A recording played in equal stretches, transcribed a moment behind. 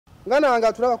ngana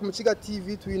anga tulaba ku Mukiga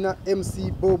TV tuina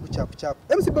MC Bob Chap.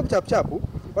 MC Bob Chap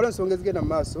wala nsonga zigenda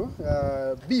maso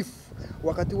beef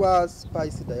wakati wa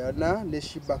Spice Diana ne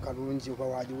Sheebah Karungi oba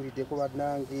wajiwulide ko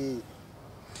banange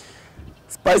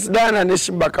Spice Diana ne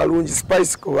Sheebah Karungi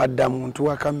Spice ko wadda muntu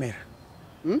wa kamera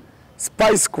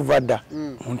Spice kuvada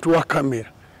muntu wa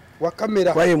kamera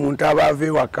kwaye muntu abave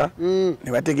waka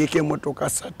ne bategeka emotoka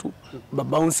 3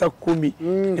 babounce 10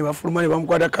 ne bafuluma ne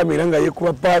bamukwata kamera nga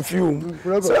yekuba perfume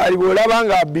so alibolaba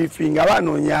nga beefing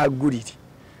abanoonya aguliri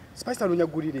Spice anonya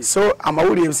guliri so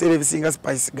amawuli ebisere bisinga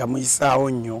Spice gamuyisaawo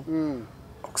nnyo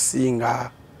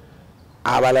okusinga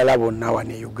abalala bonna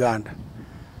wane Uganda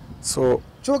so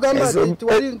chogamba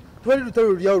twali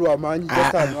lutalo lyawo lwamanyi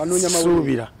gatano anonya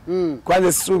mawuli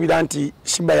kwanza subira nti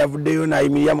Sheebah yavuddeyo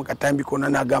nayimirira mu katambi konna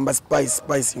n'agamba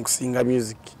Spice nkusinga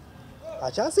music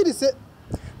akyasirise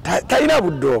talina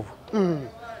budde obwo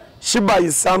Sheebah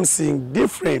is something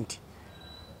different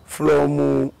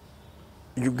from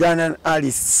Ugandan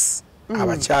artists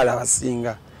abakyala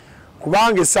abasinga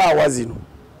kubanga essaawa zino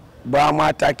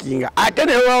bwamwatakinga ate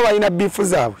ne baba balina biifu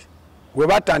zaabwe we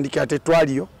batandikira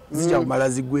tetwaliyo zijja kumala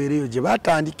zigwereyo gye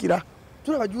batandikira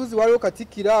tulaba juzi waliwo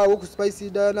katikira awo ku Spice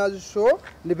Diana show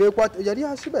ne bekwata yali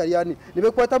Sheebah yali ani ne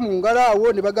bekwata mu ngala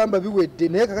awo ne bagamba biwedde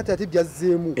naye kakati ate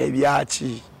byazzeemu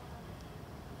ebyaki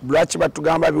lwaki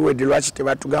batugamba biwedde lwaki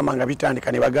tebatugamba nga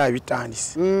bitandika ne bagamba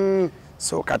bitandise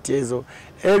so kati ezo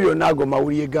ebyo nago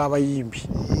mawuliye g'abayimbi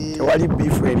tewali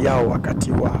biifu eryawo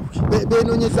wakati waabwe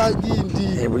benonyeza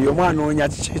gindi buli omu anoonya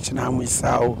kiki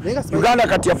ekinamuyisaawo Uganda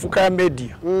kati yafuuka ya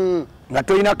media nga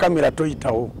toyina kamera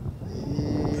toyitawo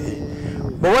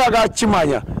bw'oyagala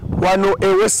kimanya wano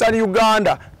Western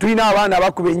Uganda tulina abaana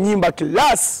bakuba ennyimba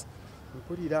kilasi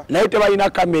naye tebalina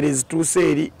kamera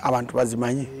ezituuse eri abantu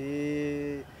bazimanye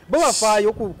bo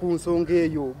bafaayo ku nsonga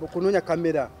eyo okunoonya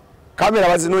kamera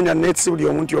bazinoonya neti buli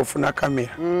omuntu ofuna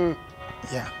kamera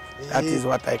yeah that is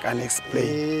what I can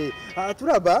explain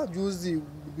turaba juzi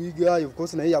big guy of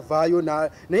course naye yavaayo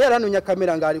naye aranoonya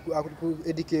kamera nga ali ku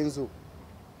Edikenzo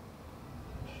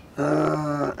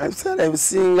ebisera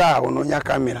ebisinga onoonya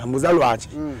kamera mbuza lwaki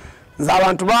nze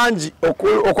abantu bangi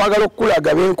okwagala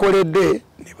okukulaga benkoledde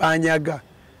ne banyaga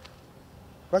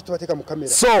lwaki tubateeka mu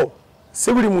kamera so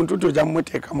si buli muntu nti ojja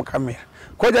mumuteeka mu kamera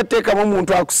koja teekamu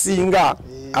omuntu akusinga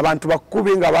abantu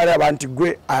bakube nga balaba nti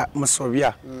gwe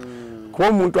musobya kuba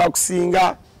omuntu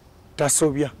akusinga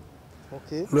tasobya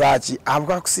lwaki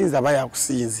abo akusinza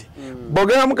bayakusinze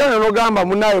bogera mukana n'ogamba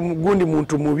munawe gundi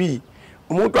muntu mubi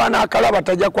omuntu anakalaba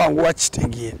tajja kwanguwa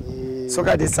kitegeera so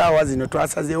kati essaawa zino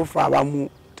twasazeewo fe abamu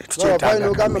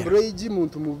tetukyetaaga kamera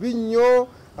muntu mubi nnyo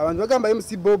abantu bagamba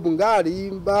MC Bob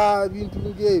ng'alimba bintu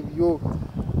ng'ebyo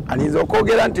alinza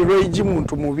okwogera nti lwegi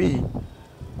muntu mubi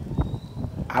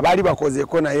abali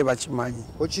bakozeeko naye bakimanyi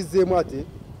okizeemu ate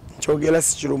kyogera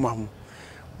sikirumamu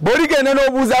bwoligenda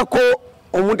n'obuuzako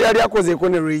omuntu yali akozeeko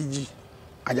ne lwegi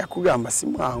ajja kugamba si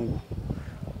mwangu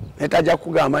naye tajja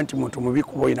kugamba nti muntu mubi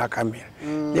kuba olina kamera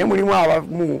naye mulimu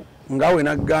abamu nga we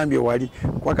nagambye wali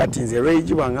kwakati nze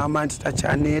lwegi bwangamba nti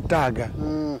takyaneetaaga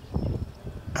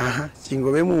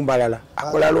kingobe mu mbalala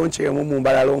akola lonche emu mu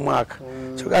mbalala omwaka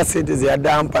kyoka sente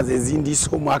zeyadampa zezindiisa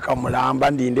omwaka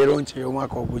mulamba ndinde lonche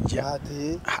y'omwaka ogujja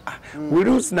we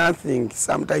lose nothing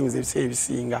sometimes ebisera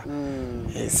ebisinga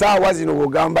essaawa zino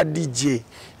bwogamba DJ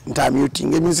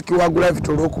ntamutinga emiziki wa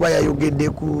Gravity olw'okuba yayogedde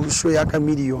ku show ya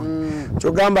Chameleon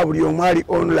kyogamba buli omu ali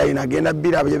online agenda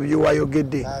biraba ebyo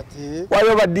wayogedde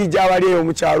waliwo ba DJ abali eyo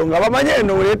mu kyalo nga bamanyi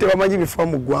eno wali tebamanyi bifa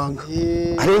mu ggwanga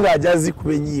ate ng'ajazi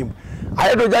kuba ennyimba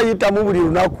ate tojayitamu buli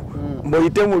lunaku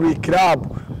mboyite mu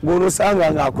club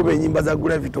ng'onosanga ng'akuba ennyimba za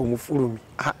Gravity omufulumi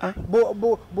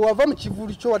bw'ova mu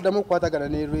kivuli kyo waddamu okukwatagana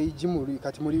ne lwegi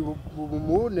kati muli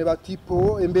bumu ne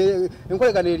batipo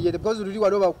enkolagana eriyete because luli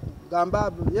waliwo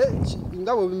bagamba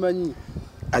nga bwebimanyi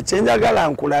akyenjagala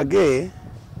nkulage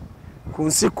ku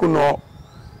nsi kuno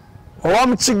owa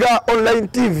Mukiga online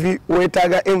TV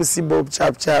wetaaga MC Bob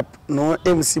Chap no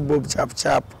MC Bob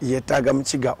Chap yetaaga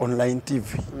Mukiga online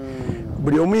TV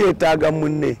buli omu yetaaga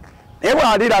munne naye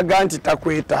bw'aliraga nti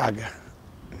takwetaaga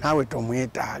naawe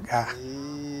tomwetaaga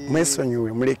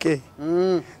mwesonyiwe muleke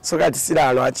so kati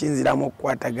siraalo akinziramu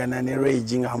okukwatagana ne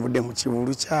lwegi nga nvudde mu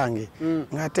kivulu kyange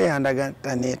ng'ate yandaga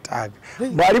taneetaaga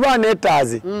bw'aliba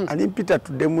aneetaaze alimpita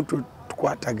tuddemu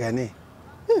tukwatagane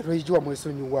lwegi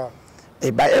wamwesonyiwa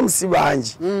ba MC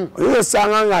bangi oyo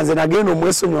osanga nga nze nagenda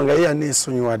omwesonyiwa nga ye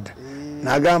yaneesonyiwa dda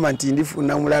n'agamba nti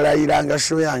ndifuna mulalayira nga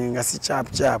show yange nga si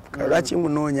chap lwaki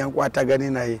munoonya nkwatagane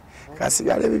naye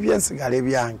kasigala ebibye nsigala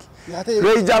byange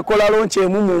lwegi akola lonche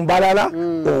emu mu mbalala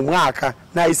omwaka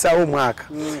n'ayisaawo omwaka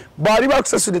bw'ali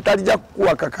bakusasudde talijja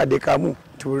kukuwa kakadde kamu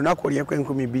kati olunaku olyeko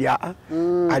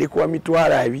 2,000 alikuwa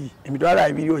 2,200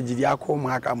 2,200 ogiryako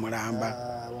omwaka mulamba.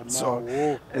 So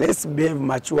let's behave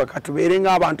mature katubere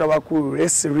ng'abantu abakulu.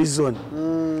 Let's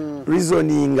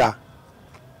reasoninga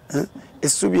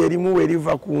essubi erimu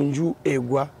weriva ku nju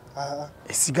egwa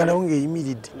esigalawo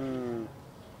ng'eyimiridde.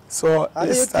 So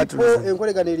let's start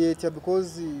enkolegana eryetya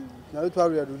because nawe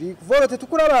twalulira luli kuva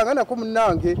tetukulabanga nako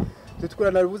munnange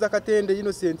tetukula nalubuza Katende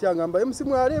Innocent yangamba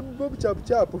msimu ale bobu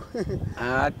chapu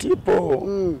tipo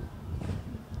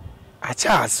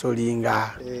achasolinga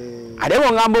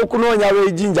alebo ngamba okunonya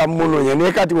bejinja munonya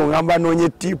ne kati ngamba nonye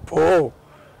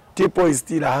tipo is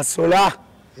still hasola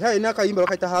ina kayimba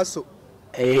bakaita haso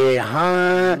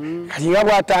kayinga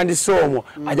bwatandise omwo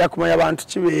ajja kumanya abantu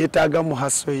kibeyetaaga mu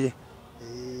haso ye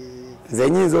nze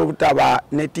nyinza obutaba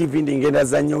ne TV ndingenda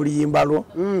zanya oluyimba lwo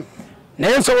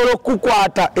naye nsobola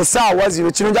okukwata essaawa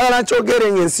zino kino njagala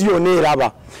nkyogere ng'ensi yonna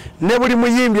eraba ne buli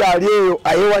muyimbi ali eyo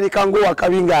ayewanika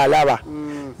ng'owakabi ng'alaba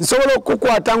nsobola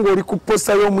okukwata ng'oli ku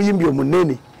posta y'omuyimbi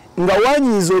omunene nga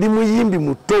wanyiiza oli muyimbi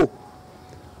muto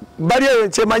bali eyo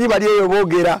kyemanyi bali eyo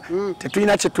boogera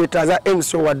tetulina kye twetaaza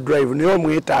MC wa drive naye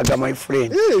omwetaaga my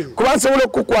friend kuba nsobola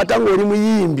okukwata ng'oli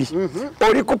muyimbi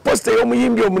oli ku posta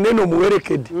y'omuyimbi omunene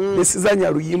omuwerekedde nesizanya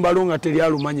luyimba lwo nga teri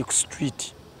alumanyi ku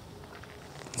street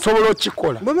nsobola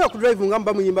okikola mbona ku drive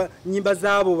ngamba muyimba nyimba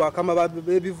zaabo bakama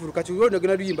bebivuru kati yona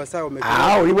gena luyimba sawo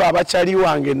meka oli bwabachali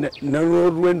wange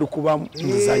n'olwendo kuba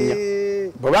muzanya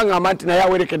bwabanga amanti naye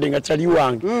awerekedde nga kyali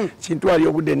wange kintu ali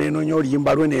obudde nenoonya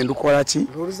oluyimba lwe nendukola ki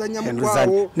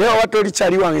naye wabata oli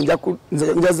kyali wange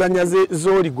njazanya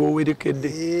zooli gowerekedde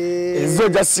ezo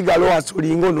jasigala wansi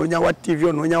olinga onoonya wa TV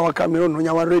onoonya wa kamera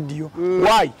onoonya wa radio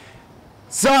why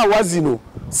saawa zino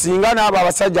singa n'abo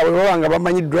abasajja bwe baba nga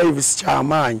bamanyi drive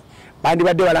sikyamaanyi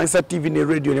bandibadde balangisa TV ne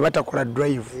radio ne batakola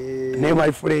drive naye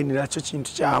my friend nakyo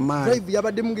kintu kyamaanyi drive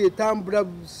yabadde mungetambula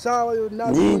saawa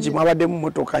yonna nyingi mwabaddemu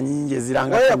motoka nyingi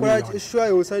eziranga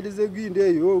shwayo side zeginde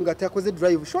eyo nga takoze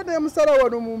drive shona yamusala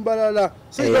wano mu Mbalala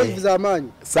so drive z'amaanyi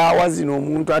saawa zino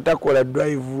omuntu atakola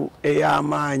drive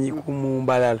ey'amaanyi ku mu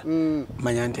Mbalala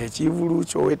manya nti ekivulu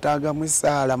kyo wetaaga mu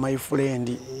ssaala my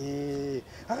friend.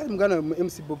 Mugana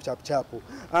MC Bob chapu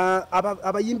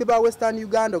abayimbi ba Western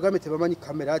Uganda ogamete bamanyi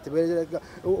kamera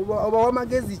oba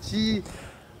magezi ki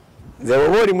nze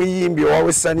boli muyimbi wa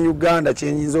Western Uganda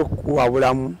kyenyinza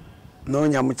okuwabulamu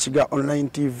nonya mukiga online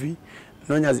TV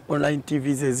nonya online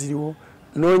TV zeziriwo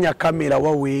nonya kamera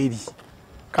waweeri.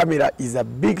 Camera is a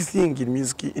big thing in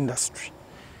music industry.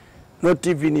 Not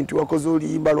even into wakoze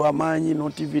oluyimba lw'amaanyi,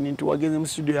 not even into wagenze mu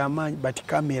studio y'amaanyi, but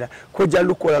camera koja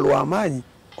lukola lw'amaanyi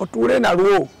otuule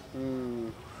nalwo.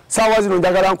 Saawa zino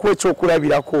njagala nkuwa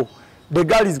ekyokulabirako. The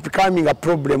girl is becoming a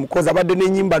problem because abadde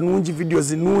n'ennyimba nungi,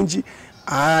 videos nungi.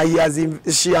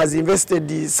 She has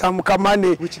invested some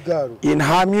money in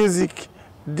her music.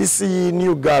 This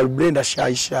new girl, Brenda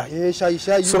Shy.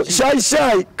 So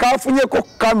Shy kafunyeko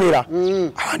kamera.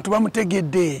 Abantu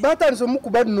bamutegedde. Batandise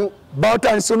omukubano.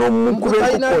 Batandise n'omukube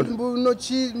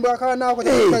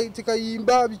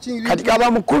katika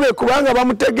bamukube kubanga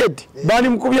bamutegedde. Bani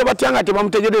mukubye batyanga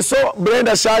tebamutegedde. So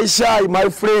Brenda Shy, my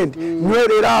friend,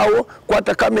 nywererawo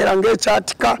kwata kamera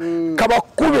ng'ekyatika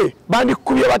kabakube bandi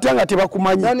kubye batyanga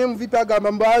tebakumanyi. Dani MVP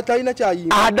agamba mba talina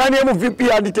kyayimba. Dani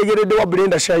MVP anditegeredde wa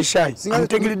Brenda Shy.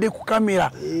 Amutegedde ku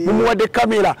kamera. Mumuwadde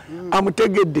kamera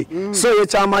amutegedde. So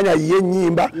yekyamanya ye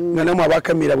nnyimba nga namwe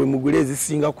abakamera bwe mugule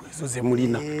ezisinga ku ezo ze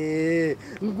mulina.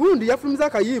 Ngundi yafulumiza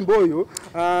akayimba oyo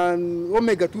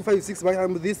Omega 256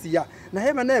 bakamu this year na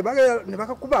hema naye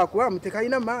bakakuba amuteka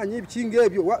ina maanyi ebikinga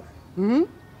ebyo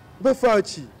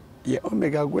befachi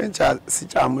Omega gwencha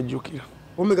sikyamujjukira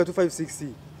Omega 256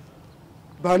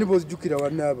 bani bozijjukira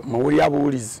wanaba mawuli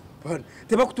abuulizi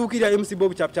tebakutuukira MC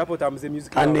Bob chapu tamuze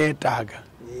music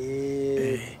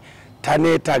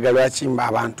taneetaaga lwakimba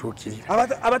abantuukirira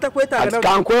abatakwetaaga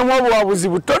kankwemu obuwabuzi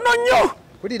butono nnyo.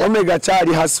 Omega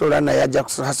chali hasola na yaja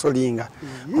kuhasolinga.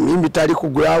 Mimbi tali ku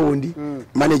ground,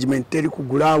 management tali ku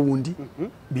ground,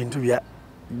 bintu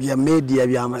bya media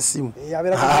bya masimu.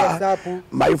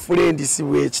 My friend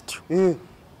siwe ekityo.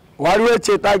 Waliwo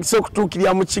ekyetaagisa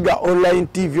okutuukirira mu kiga online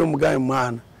TV omugabe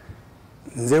mwana.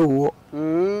 Nze wo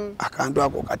akantu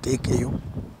ako kateekeyo.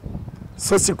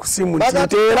 So sikusimu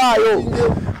nteeraayo.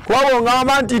 Kwabo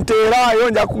ngamba nti nteeraayo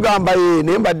nja kugamba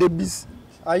ne mbadde busy.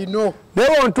 I know.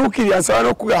 Never ntukiri ansaba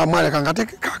no kugamba mwana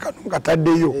kangateke kakanu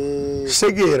kataddeyo.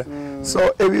 Segera. So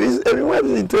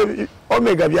every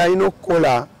Omega byalina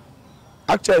okukola.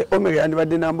 Actually Omega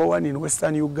yandibadde number 1 in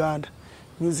Western Uganda.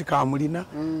 Music amulina.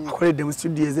 Akoledde mu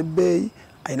studio ezebbeeyi.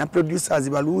 Ayina producers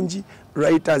balungi,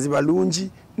 writers balungi,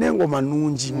 n'engoma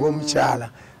nungi ng'omukyala.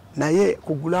 naye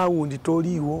ku ground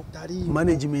toliiwo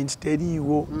management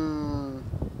teriiwo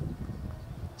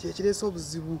kyekiresa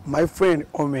obuzibu my friend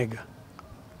Omega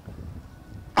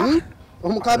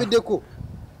omukabiddeko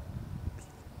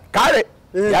kale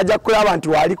yajja kulaba nti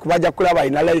wali kubajja kulaba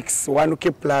ina likes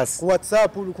 1k plus ku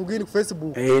WhatsApp kugindi ku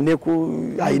Facebook ne ku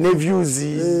ine views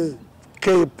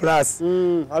k plus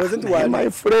alozenti wali my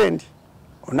friend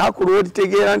onakulwa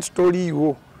tegeera nti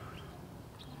toliiwo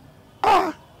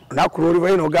onakulwa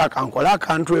olivayina ogaa kankola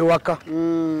akantu ewaka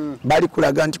bali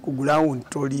kulaga nti ku ground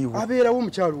toliiwo abeerawo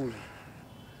omukyalo oyo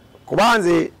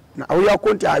kubanze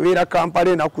awulirako nti abeera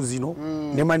Kampala enaku zino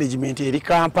ne management eri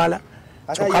Kampala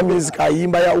kyokka music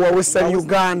ayimba wa Western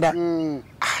Uganda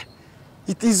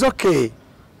it is okay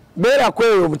beerako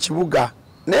eyo mu kibuga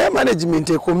naye management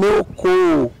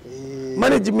ekomewoko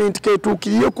management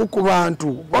ketuukiriyeko ku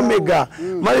bantu Omega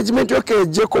management yo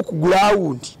kejjeko ku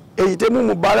ground eyitemu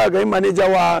mu balaga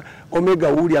manager wa Omega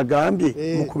wuli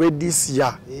agambye mukube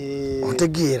disya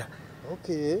otegeera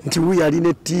nti wuyo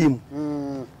alina ttiimu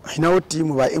ayinawo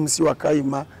ttiimu ba MC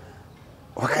Wakayima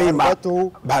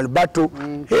Balbato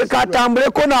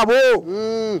katambuleko nabo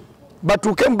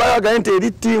batuuke mu balaga nti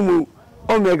eri ttiimu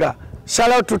Omega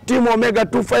shout out to team Omega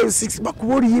 256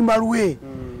 bakuba oluyimba lwe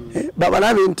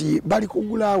babalabe nti bali ku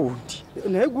ground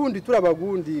naye gundi tulaba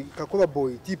gundi Kakoba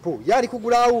boy tipo yali ku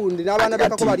ground n'abaana ba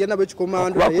Kakoba alina nabo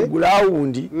ekikomando naye ku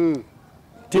ground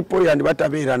tipo yandi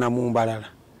batabeera na mu mbalala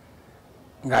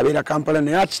ng'abeera Kampala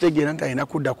naye akitegeera nti alina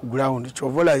kudda ku ground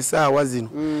kyovola esaawa zino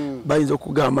bayinza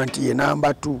okugamba nti ye namba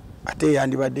 2 ate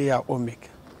yandibadde ya Omega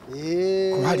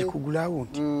kuba ali ku ground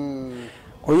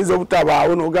oyinza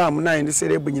obutabaawo n'ogamba munaye ndi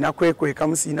serebu nyina kwekweka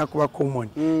musiina kuba common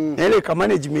naye leka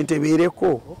management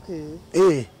ebeereko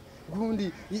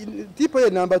gundi tipo ye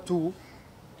namba 2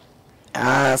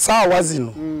 saawa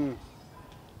zino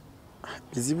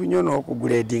bizibu nnyo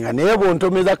n'okugradinga naye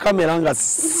bw'ontomeza kamera nga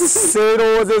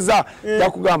seerowoozeza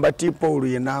jakugamba tipo olwo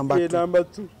ye namba 2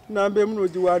 namba emu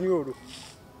n'ogiwaani olwo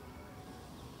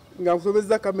nga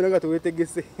nkusomeza kamera nga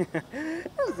teweetegese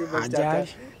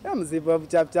muzimba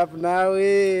bucapucapu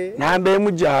naawe namba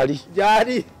emu gyali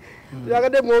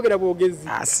yagadde mwogera bwogezi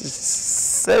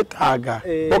seetaaga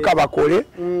oka bakole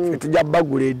fe tujja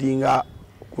bagradinga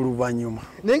ku luvannyuma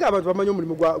naye ng'abantu bamanyi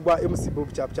omulimu gwa MC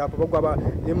Bob Chapuchapu bagwaba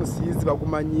MCs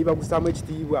bagumanyi bagusaamu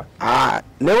ekitiibwa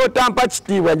newe otampa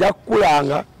kitiibwa ajja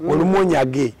kukulanga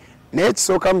olumonyage naye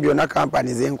ekisooka mu byonna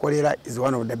companies enkolera is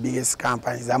one of the biggest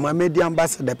companies. I'm a media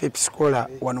ambassador Pepsi Cola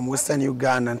wano mu Western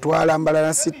Uganda ntwala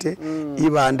Mbalala City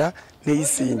Ibanda ne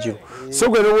Isinjiro so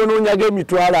gwe n'ononyaga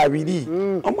emitwalo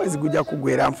 2 omwezi gujja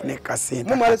kugwera nfune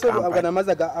kasente agana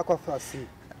mazaga aquafasi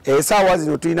saawa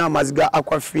zino tulina amazzi ga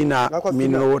Aquafina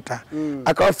mineral water.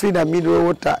 Aquafina mineral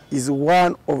water is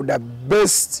one of the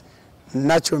best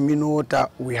natural mineral water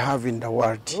we have in the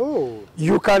world.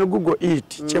 You can Google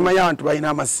it. Chema yantu bayina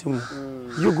amasimu.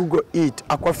 You Google it.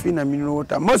 Aquafina mineral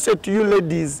water. Most to you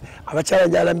ladies abachala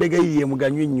jala mbega yiye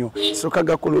muganywe nnyo. So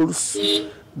kagakola olusu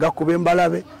gakube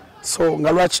mbalabe. So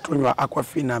nga lwaki tunywa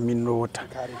Aquafina mineral water.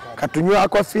 Katunywa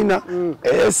Aquafina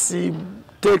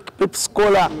take Pepsi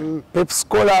Cola. Pepsi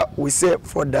Cola we say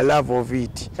for the love of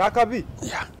it. Chakabi.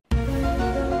 Yeah.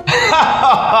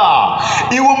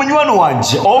 Iwe munywano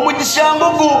wanje omugisha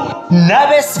nguvu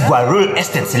n'abesigwa Real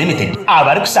Estates Limited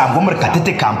abari kusanga muri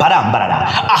Katete Kampala Mbarara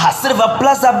aha Silver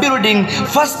Plaza Building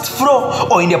first floor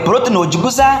oyinde plot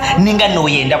nogiguza ninga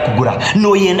noyenda kugura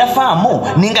noyenda famu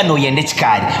ninga noyenda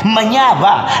kikari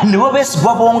manyaba nibo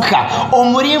besigwa bonka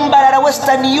omuri Mbarara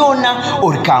Western yona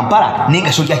ori Kampala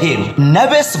ninga shojya heru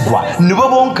n'abesigwa nibo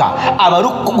bonka abari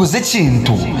kuguza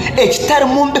ikintu ekitari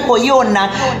mu mbeho yona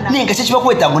ninga cyo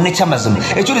kibakweta ngo n'ekyamazima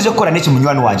ecyurize gukora n'iki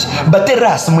munywano wanje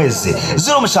bateras mweze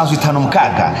 056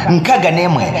 nkaga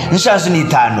nemwe nshanzu ni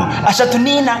 5 ashatu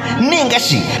nina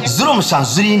ningashi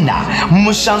 056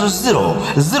 mushanzu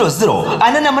 000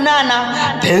 anana munana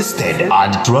tested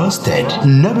and trusted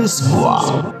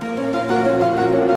nabeswa